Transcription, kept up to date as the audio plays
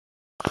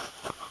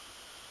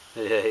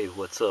Hey,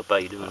 what's up? How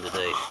you doing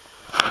today?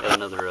 Got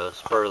another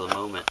spur of the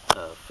moment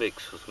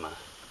fix with my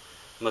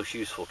most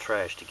useful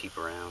trash to keep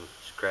around.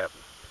 Scrap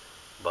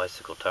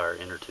bicycle tire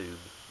inner tube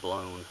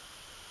blown,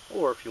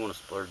 or if you want to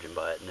splurge and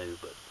buy it new.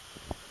 But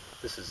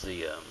this is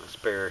the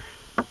spare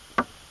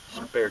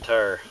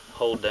tire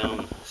hold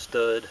down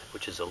stud,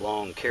 which is a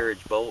long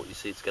carriage bolt. You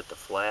see, it's got the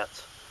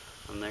flats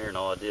on there, and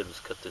all I did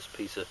was cut this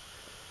piece of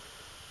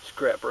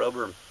scrap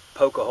rubber and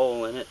poke a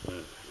hole in it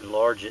and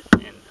enlarge it.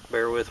 And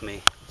bear with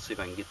me. See if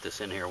I can get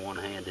this in here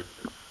one-handed,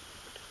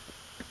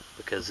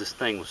 because this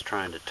thing was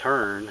trying to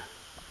turn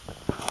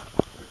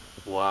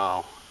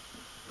while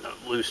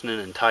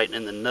loosening and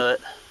tightening the nut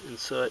and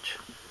such.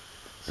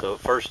 So at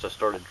first I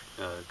started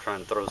trying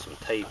to throw some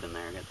tape in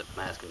there. I got the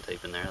masking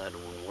tape in there. That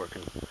wasn't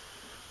working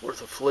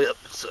worth a flip.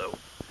 So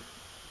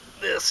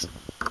this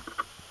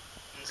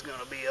is going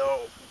to be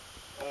all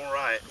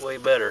right, way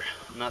better.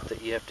 Not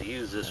that you have to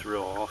use this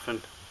real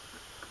often,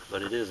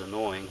 but it is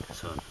annoying.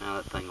 So now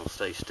that thing will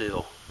stay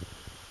still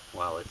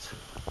while it's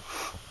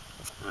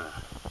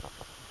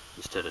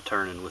instead of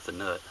turning with the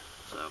nut.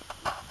 So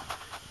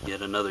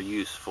yet another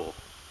use for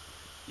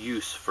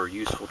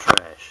useful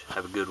trash.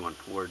 Have a good one.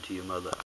 Word to your mother.